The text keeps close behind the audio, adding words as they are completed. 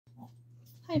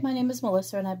Hi, my name is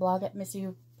Melissa and I blog at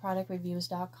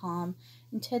missyproductreviews.com,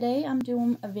 and today I'm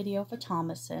doing a video for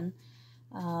Thomason.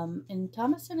 And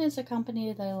Thomason is a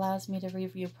company that allows me to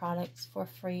review products for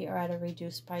free or at a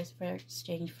reduced price for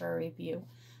exchange for a review.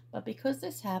 But because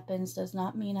this happens does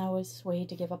not mean I was swayed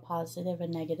to give a positive or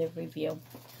negative review.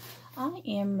 I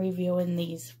am reviewing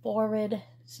these FORID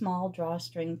small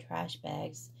drawstring trash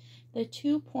bags. They're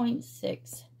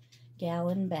 2.6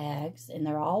 gallon bags and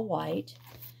they're all white.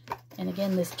 And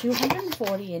again, there's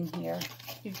 240 in here.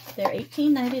 They're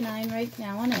 $18.99 right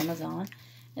now on Amazon,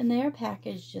 and they're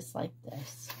packaged just like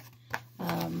this.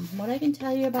 What I can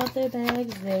tell you about their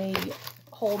bags, they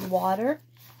hold water,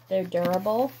 they're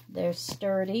durable, they're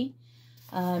sturdy.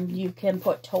 You can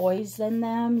put toys in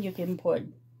them, you can put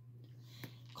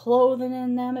clothing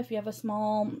in them. If you have a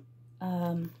small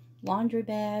laundry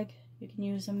bag, you can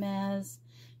use them as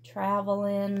travel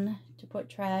in, to put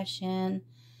trash in.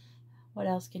 What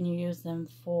else can you use them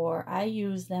for? I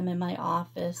use them in my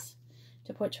office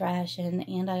to put trash in,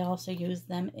 and I also use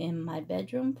them in my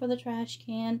bedroom for the trash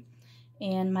can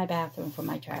and my bathroom for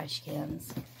my trash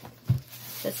cans.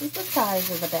 This is the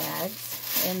size of the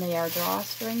bags, and they are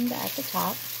drawstring at the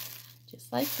top,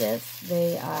 just like this.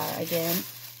 They are, again,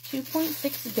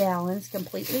 2.6 gallons,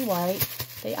 completely white.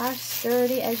 They are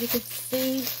sturdy, as you can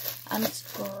see. I'm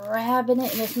just grabbing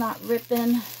it and it's not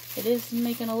ripping. It is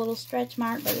making a little stretch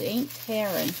mark, but it ain't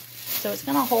tearing. So it's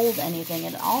going to hold anything.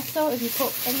 And also, if you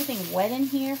put anything wet in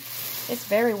here, it's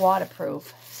very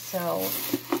waterproof. So,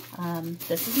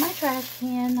 this is my trash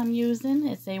can I'm using.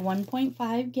 It's a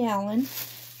 1.5 gallon.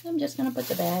 I'm just going to put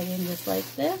the bag in just like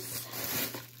this.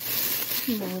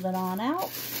 Move it on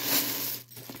out.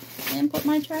 And put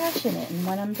my trash in it. And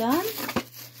when I'm done,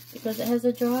 because it has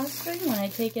a drawstring, when I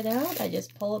take it out, I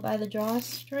just pull it by the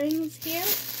drawstrings here.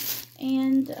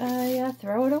 And I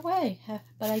throw it away.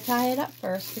 But I tie it up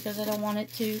first because I don't want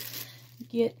it to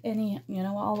get any,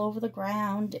 all over the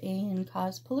ground and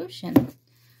cause pollution.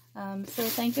 So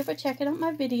thank you for checking out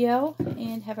my video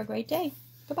and have a great day.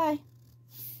 Goodbye.